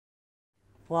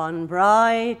One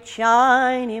bright,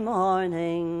 shiny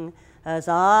morning, as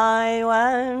I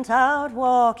went out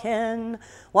walking,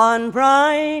 one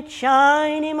bright,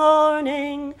 shiny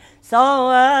morning,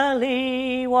 so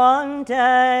early one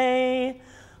day,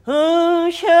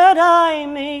 who should I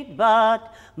meet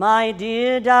but my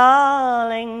dear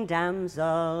darling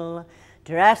damsel,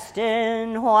 dressed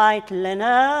in white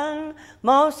linen,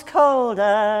 most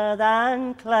colder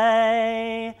than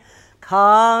clay.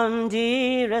 Come,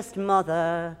 dearest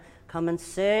mother, come and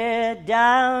sit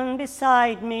down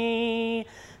beside me.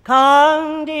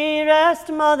 Come, dearest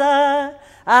mother,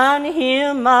 and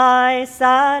hear my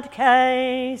sad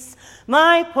case.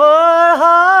 My poor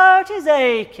heart is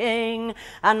aching,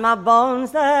 and my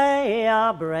bones they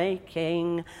are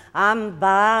breaking. I'm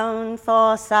bound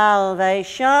for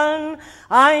salvation,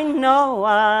 I know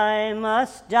I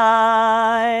must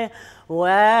die.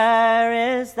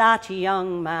 Where is that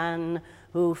young man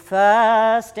who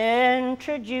first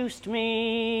introduced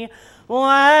me?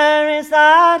 Where is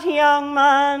that young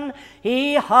man?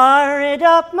 He hurried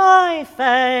up my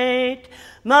fate.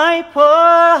 My poor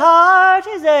heart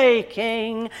is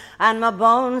aching, and my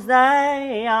bones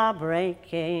they are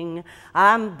breaking.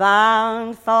 I'm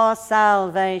bound for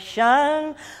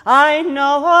salvation, I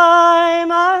know I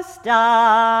must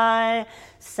die.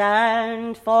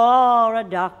 Send for a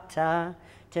doctor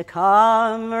to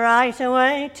come right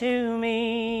away to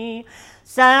me.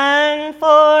 Send for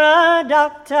a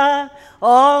doctor,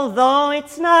 although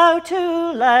it's now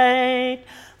too late.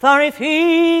 For if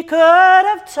he could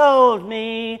have told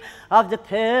me of the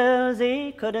pills,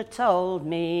 he could have told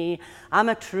me. I'm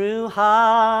a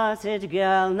true-hearted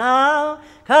girl now,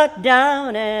 cut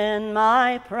down in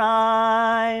my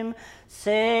prime.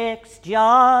 6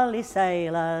 jolly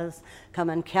sailors come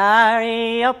and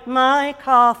carry up my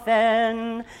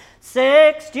coffin.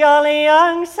 6 jolly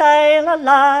young sailor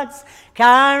lads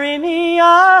carry me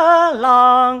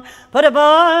along, put a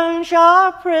bunch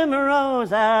of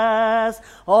primroses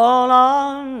all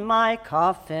on my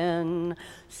coffin,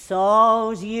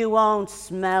 so's you won't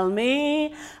smell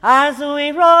me as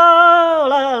we roll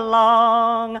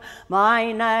along.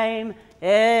 My name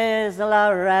is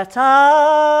Loretta,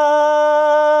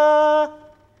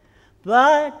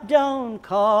 but don't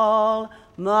call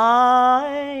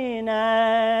my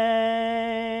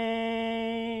name.